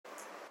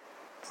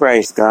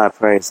Praise God,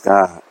 praise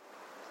God.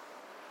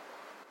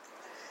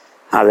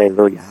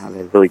 Hallelujah,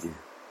 hallelujah.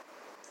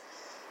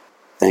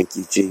 Thank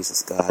you,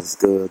 Jesus. God is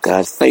good.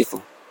 God is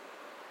faithful.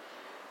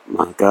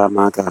 My God,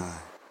 my God.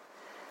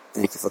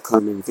 Thank you for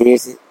coming and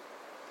visit.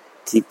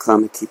 Keep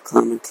coming, keep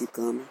coming, keep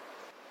coming.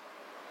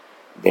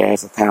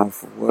 There's a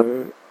powerful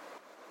word.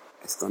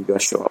 It's going to be a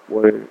short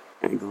word.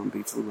 Ain't going to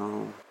be too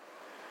long.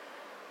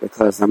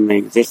 Because,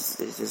 this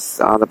is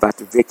all about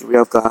the victory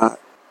of God.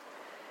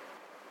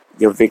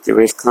 Your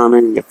victory is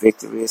coming. Your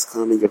victory is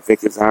coming. Your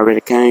victory's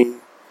already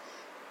came.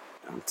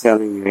 I'm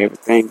telling you,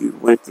 everything you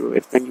went through,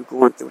 everything you're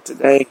going through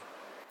today,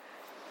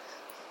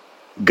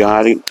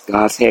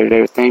 God's had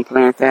everything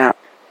planned out.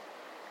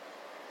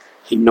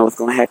 He knows what's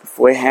going to happen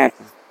before it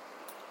happens.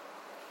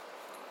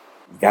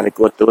 You got to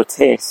go through a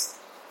test.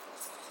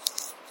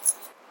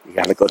 You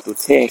got to go through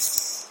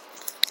tests.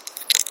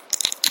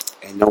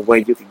 Ain't no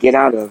way you can get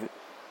out of it.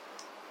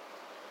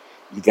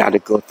 You got to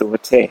go through a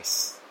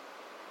test.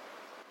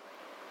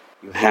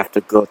 You have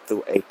to go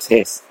through a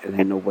test, and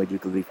ain't no way you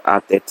can leave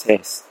out that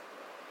test.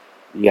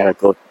 You got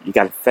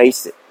to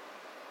face it.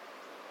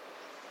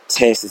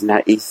 Test is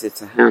not easy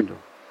to handle.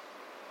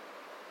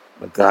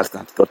 But God's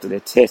got to go through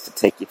that test to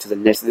take you to the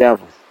next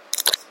level.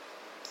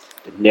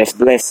 The next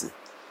blessing.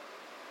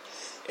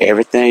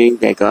 Everything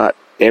that God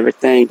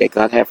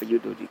has for you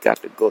to do, you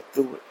got to go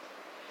through it.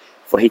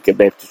 For He can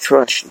be able to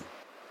trust you.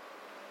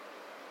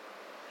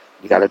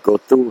 You got to go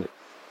through it.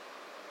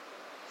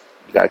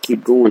 You got to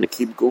keep going and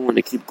keep going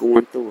and keep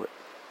going through it.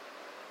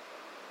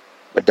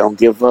 But don't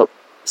give up.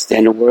 Stay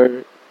in the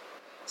Word.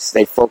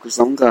 Stay focused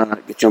on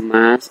God. Get your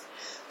mind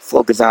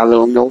focused all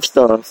on your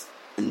stuff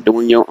and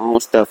doing your own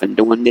stuff and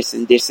doing this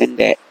and this and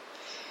that.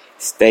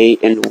 Stay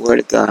in the Word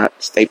of God.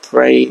 Stay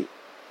prayed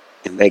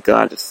and let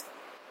God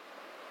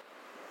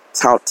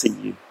talk to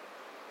you.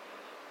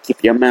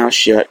 Keep your mouth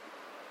shut.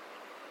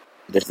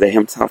 Just let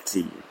Him talk to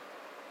you.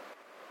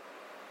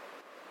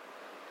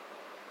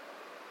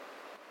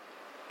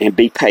 And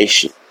be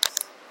patient.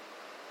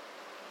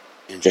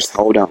 And just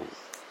hold on.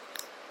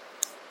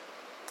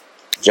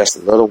 Just a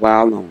little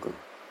while longer.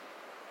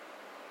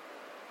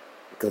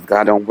 Because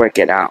God don't work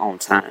at our own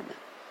timing.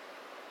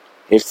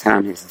 His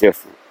timing is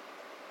different.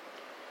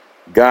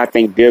 God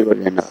think bigger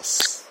than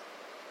us.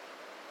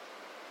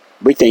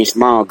 We think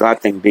small, God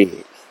think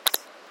big.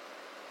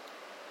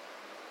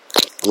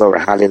 Glory,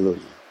 hallelujah.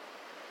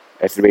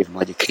 That's the reason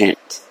why you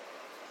can't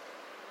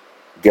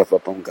give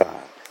up on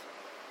God.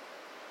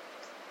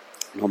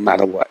 No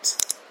matter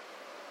what.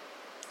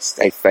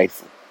 Stay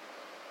faithful.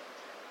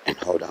 And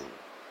hold on.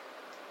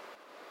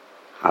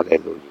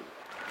 Hallelujah.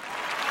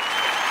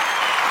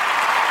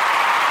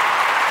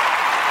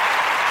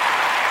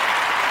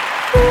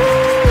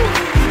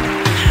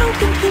 How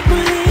can people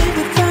live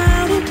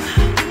without Him?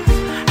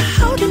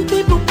 How can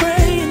people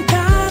pray and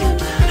doubt Him?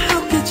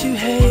 How could you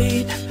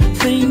hate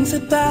things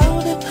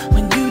about Him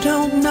when you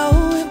don't know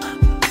Him?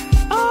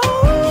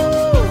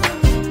 Oh,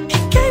 He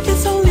gave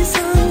His only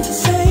Son to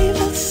save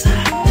us.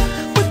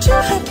 Would you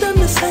have done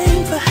the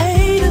same for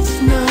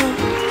haters? No,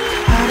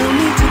 I don't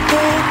need to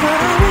beg, but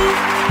I will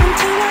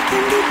until I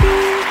can get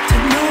you to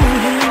know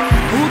Him.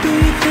 Who do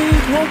you think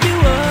woke you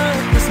up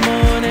this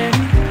morning?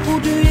 Who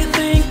do you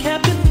think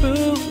kept you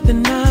through the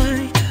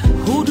night?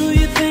 Who do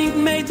you think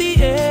made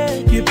the air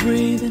you're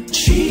breathing?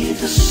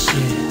 Jesus.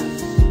 Yeah.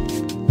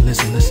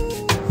 Listen.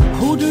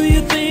 Who do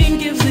you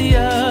think gives the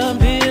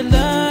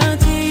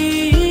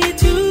ability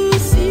to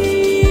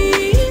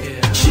see?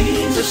 Yeah.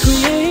 Jesus. The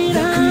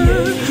creator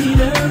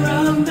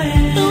of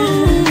man.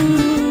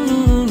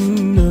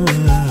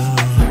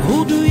 Who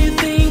do you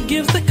think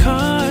gives the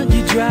car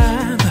you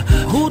drive?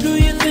 Who do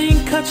you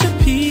think cuts a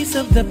piece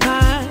of the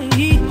pie?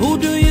 Who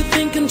do you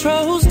think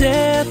controls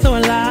death or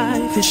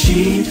life? It's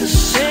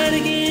Jesus. Say it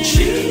again.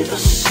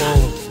 Jesus.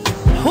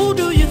 Who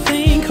do you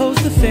think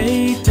holds the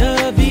fate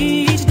of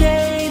each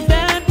day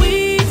that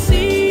we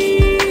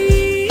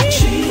see?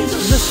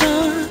 Jesus.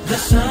 The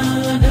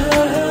Son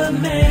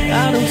of Man.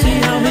 I don't see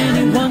how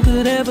anyone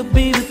could ever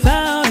be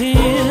without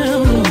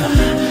Him.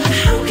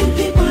 How can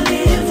people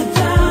live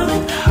without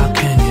Him? How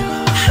can you?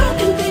 How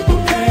can people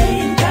pray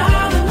and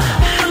doubt Him?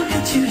 How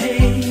could you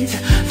hate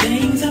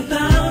things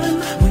about Him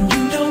when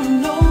you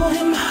don't know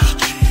Him?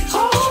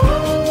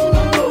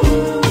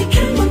 Oh, He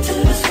came into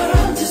this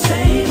world to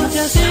save us.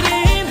 Yes, He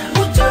did.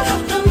 Would you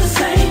have done the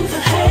same for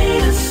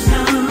haters?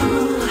 No,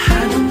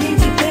 I don't need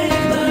to beg,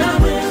 but I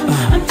will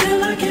until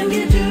I can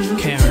get you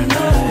to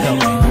know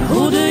Him.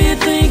 Who do you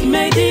think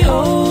made the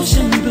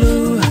ocean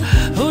blue?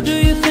 Who do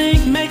you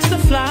think makes the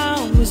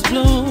flowers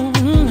bloom?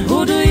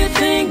 Who do you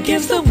think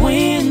gives the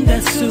wind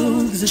that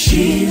soothes the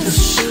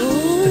Jesus? The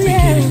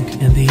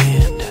beginning and the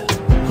end.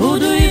 Who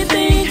do you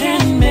think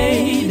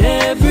handmade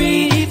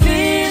every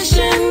fish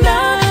in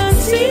the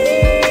sea?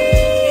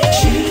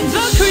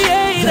 The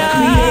creator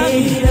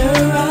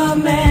of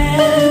man.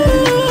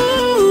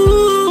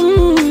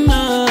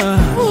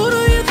 Who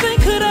do you think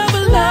could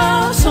ever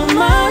love so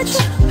much?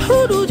 Who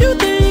do you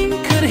think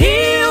could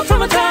heal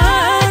from a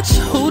touch?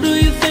 Who do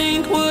you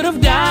think would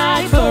have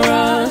died for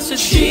us?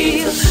 It's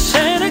Jesus.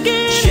 Say it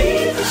again.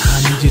 Jesus.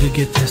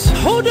 get this.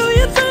 Who do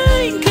you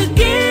think could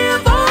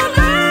give our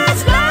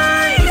last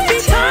life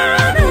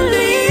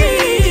eternally?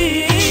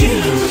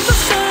 Choose the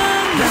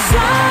Son, the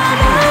Son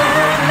of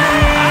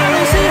Man. I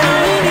don't see how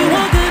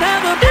anyone could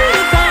ever be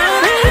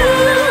without Him.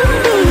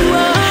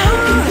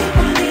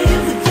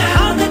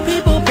 How can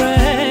people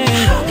pray?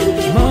 How can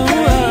people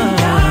pray?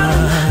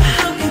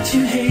 How could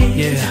you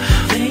hate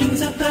things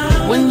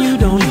about when you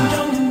don't know?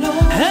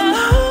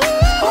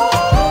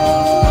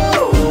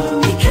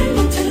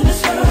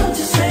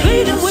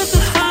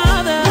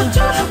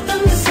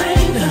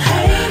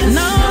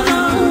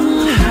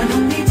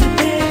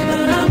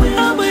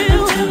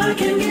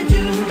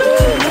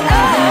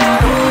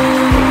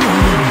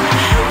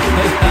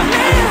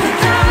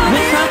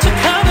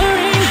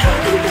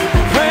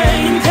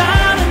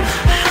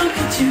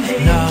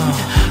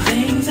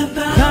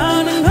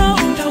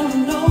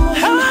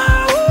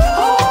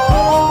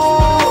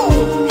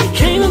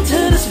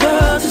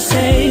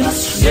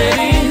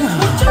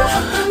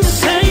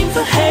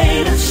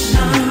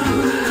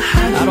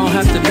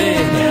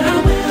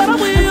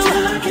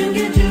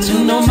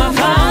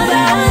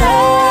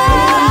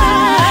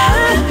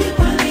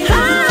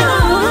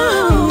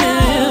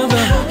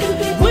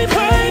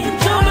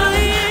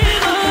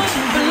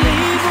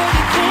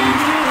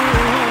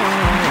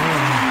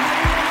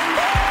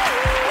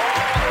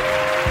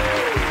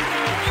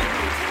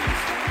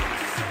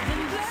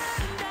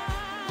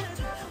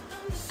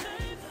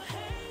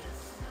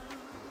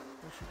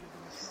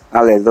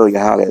 Hallelujah,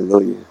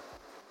 hallelujah.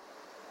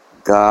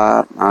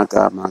 God, my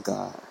God, my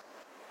God.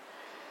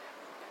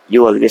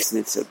 You are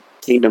listening to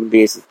Kingdom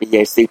Business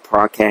BAC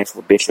podcast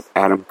with Bishop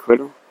Adam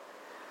Criddle.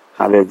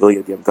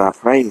 Hallelujah. Give God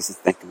praise and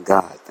thanking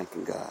God,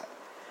 thanking God.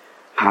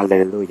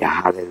 Hallelujah,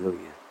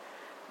 hallelujah.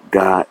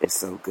 God is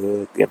so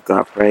good. Give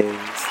God praise.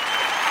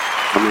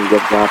 Come on,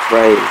 give God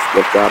praise.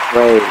 Give God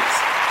praise.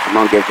 Come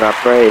on, give God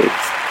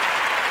praise.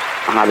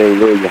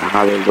 Hallelujah,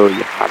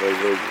 hallelujah,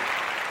 hallelujah.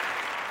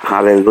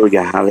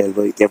 Hallelujah,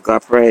 hallelujah. Give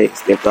God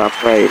praise. Give God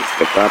praise.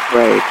 Give God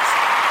praise.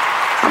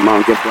 Come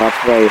on, give God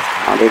praise.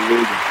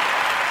 Hallelujah.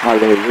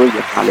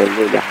 Hallelujah,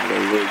 hallelujah,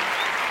 hallelujah.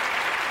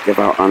 Give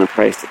our honor and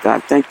praise to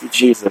God. Thank you,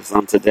 Jesus,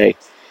 on today.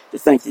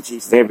 Just thank you,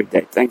 Jesus, every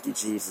day. Thank you,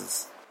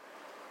 Jesus.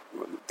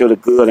 Through the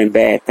good and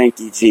bad. Thank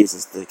you,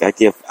 Jesus. I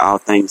give all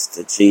things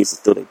to Jesus.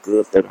 Through the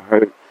good, through the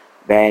hurt,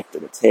 bad,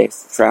 through the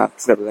test, the trial,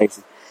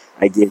 tribulation.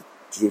 I give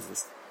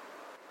Jesus.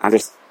 I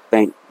just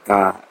thank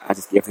God. I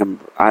just give Him,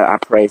 I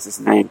praise His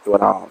name through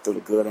it all, through the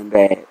good and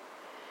bad.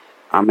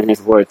 I'm in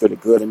His word through the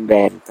good and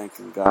bad, and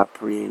thanking God,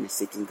 praying and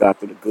seeking God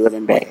through the good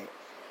and bad.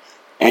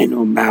 And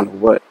no matter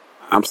what,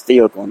 I'm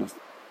still going to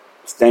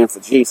stand for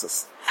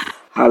Jesus.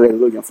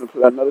 Hallelujah. I'm going to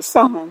play another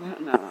song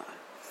now.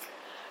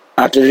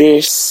 After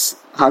this,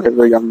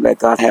 hallelujah, I'm going to let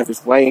God have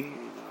His way.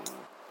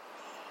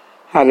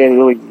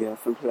 Hallelujah. I'm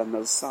going to play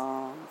another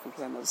song. I'm going to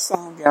play another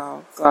song,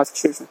 y'all. God's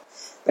children,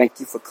 thank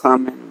you for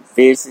coming and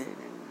visiting.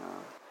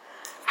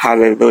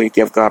 Hallelujah.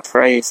 Give God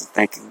praise and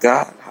thanking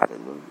God.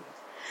 Hallelujah.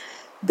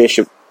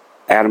 Bishop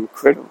Adam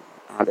Criddle.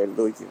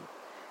 Hallelujah.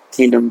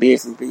 Kingdom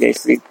Business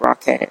BAC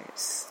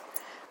broadcast.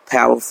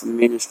 Powerful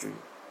ministry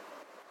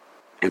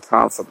and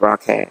powerful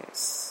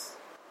broadcast.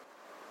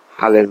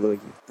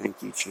 Hallelujah.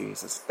 Thank you,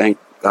 Jesus. Thank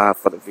God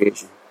for the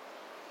vision.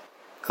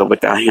 Because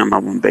without Him, I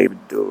wouldn't be able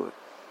to do it.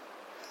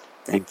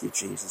 Thank you,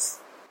 Jesus.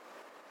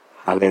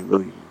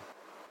 Hallelujah.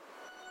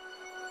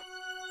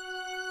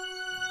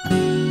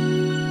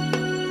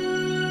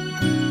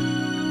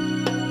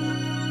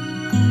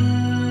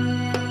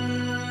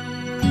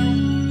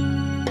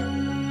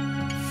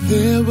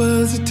 There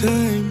was a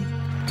time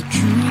I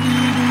truly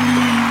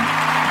believed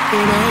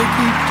that I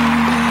could do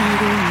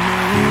it on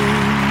my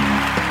own.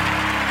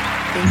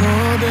 And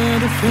all that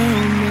I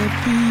found at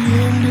the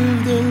end of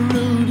the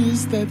road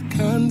is that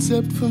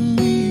concept for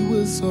me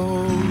was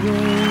all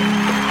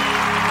wrong.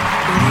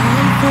 But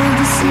I found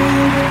a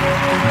Savior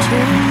who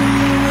turned me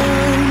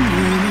around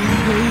when He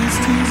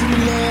placed His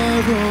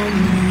love on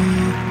me.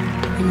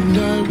 And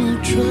I will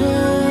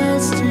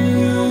trust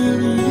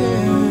Him,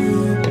 yeah.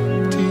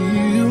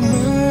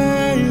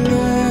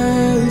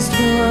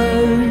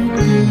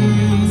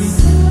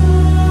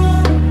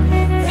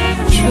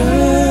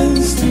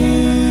 Trust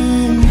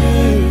in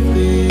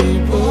earthly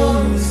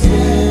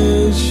possessions,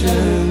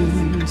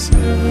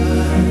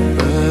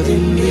 but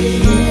in the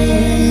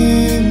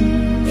end,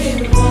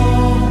 it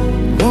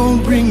won't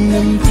bring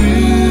them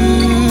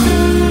through.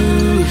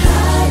 I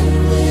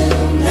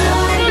will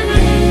not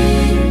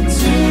lean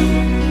to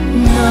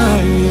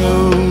my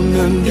own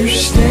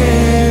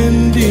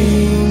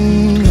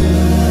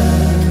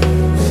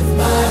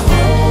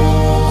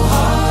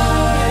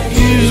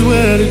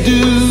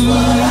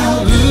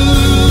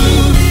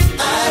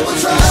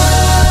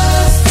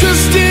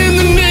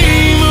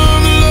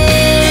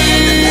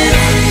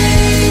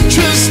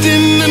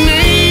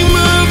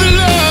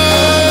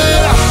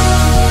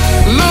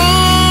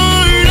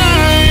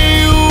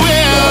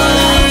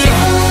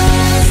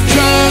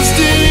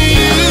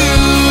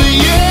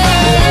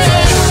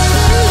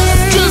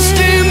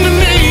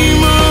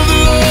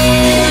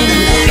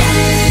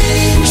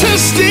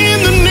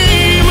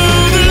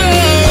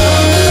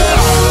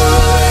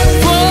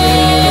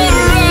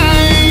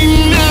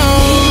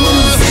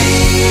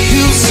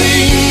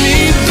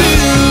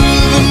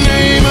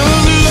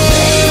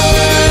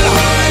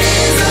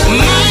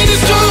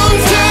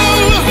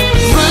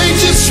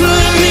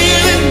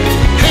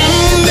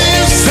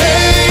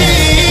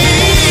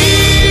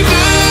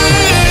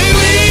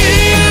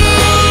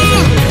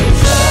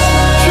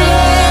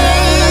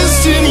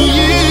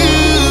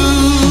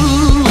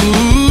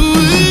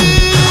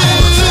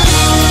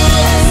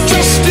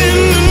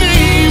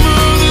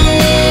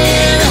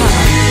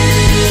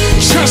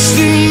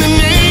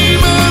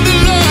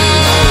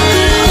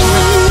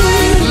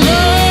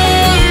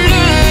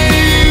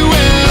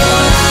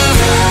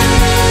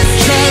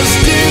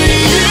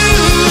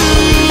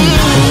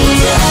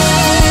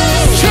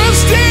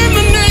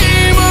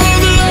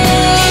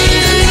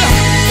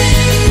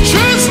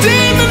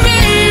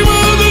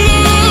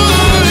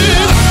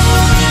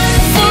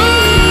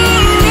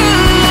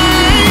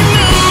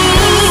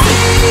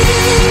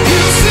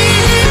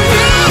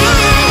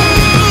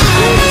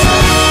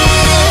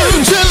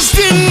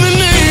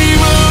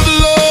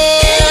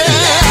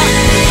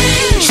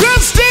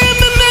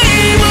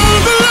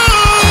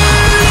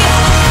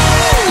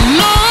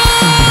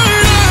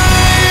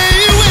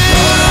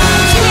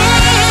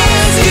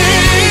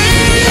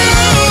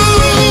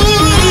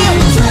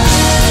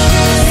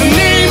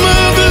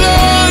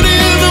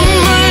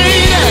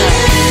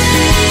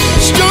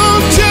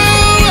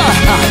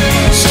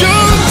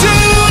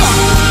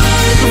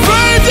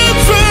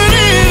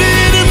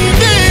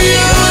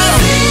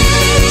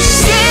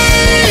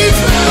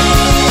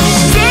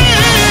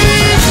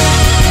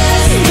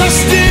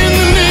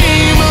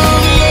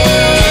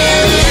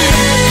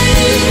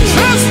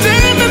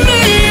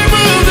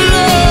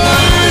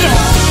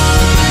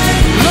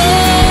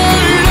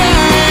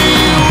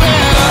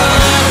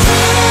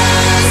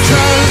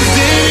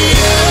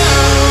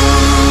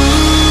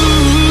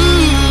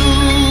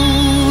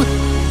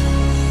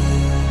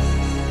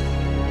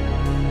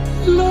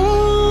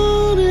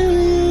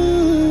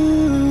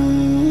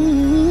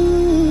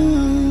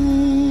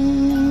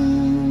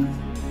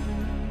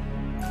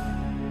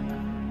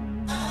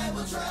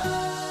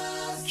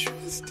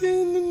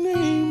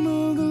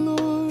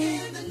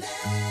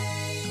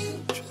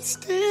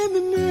Trust in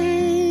the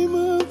name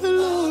of the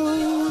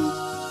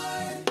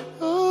Lord.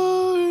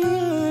 Oh,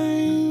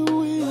 I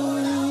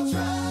will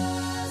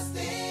trust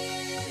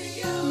in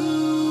you.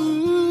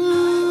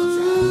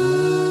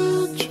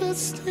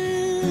 Trust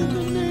in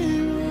the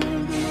name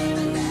of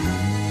the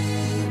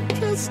Lord.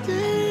 Trust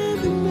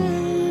in the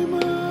name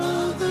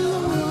of the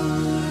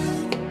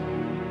Lord.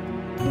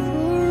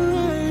 For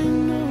I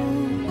know.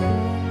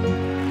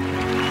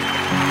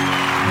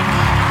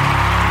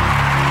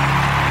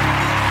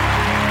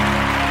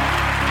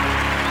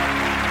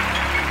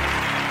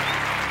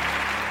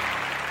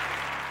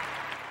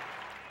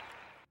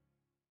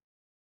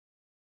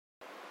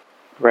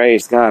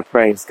 Praise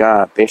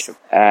God, Bishop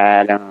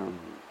Adam.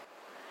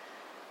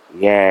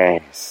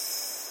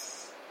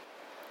 Yes.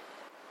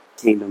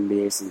 Kingdom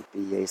Business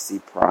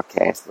BAC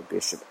broadcast for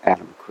Bishop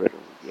Adam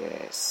Criddle.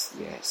 Yes,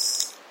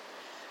 yes.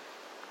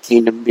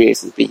 Kingdom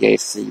Business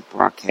BAC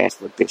broadcast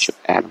for Bishop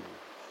Adam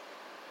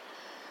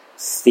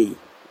C.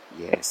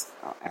 Yes,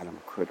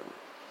 Adam Criddle.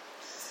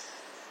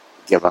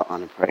 Give our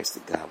honor and praise to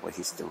God, what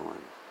he's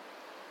doing.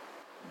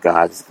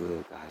 God is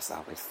good. God is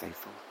always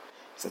faithful.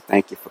 So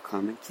thank you for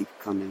coming. Keep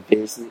coming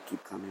visiting.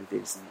 Keep coming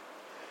visiting.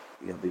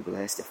 You'll be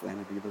blessed. Your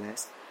family will be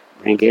blessed.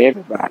 Bring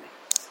everybody.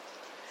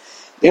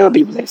 They'll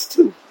be blessed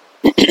too.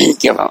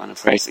 Give our honor and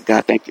praise to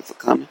God. Thank you for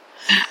coming.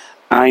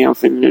 I am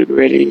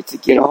ready to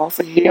get off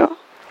of here.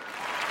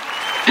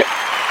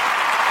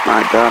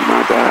 My God,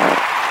 my God.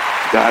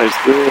 God is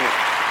good.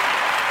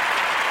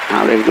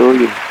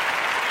 Hallelujah.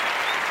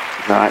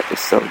 God is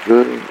so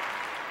good.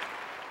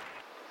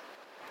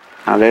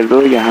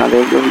 Hallelujah,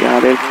 hallelujah,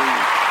 hallelujah.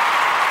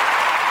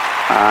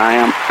 I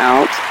am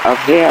out of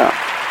here.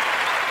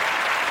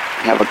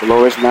 Have a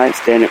glorious night.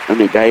 Stand in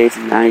the days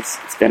and nights.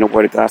 Stand in the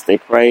word of God. Stay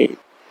prayed.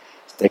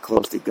 Stay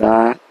close to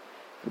God.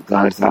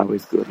 God is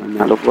always good. No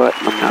matter what,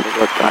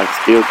 God is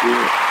still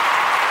good.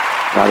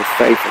 God is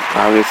faithful.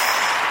 God is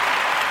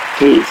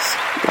peace.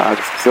 God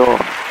is joy.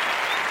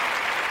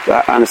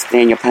 God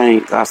understand your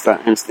pain. God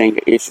understand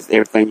your issues.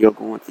 Everything you're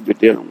going through, you're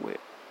dealing with.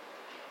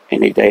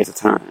 In these days of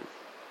time.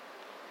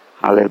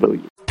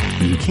 Hallelujah.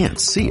 You can't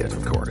see it,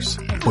 of course,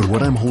 but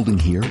what I'm holding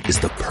here is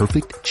the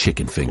perfect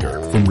chicken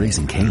finger from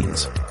Raising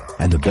Cane's.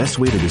 And the best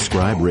way to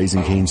describe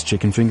Raising Cane's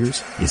chicken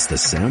fingers is the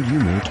sound you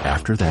make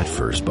after that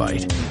first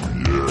bite.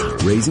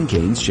 Raising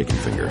Cane's chicken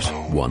fingers.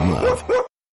 One love.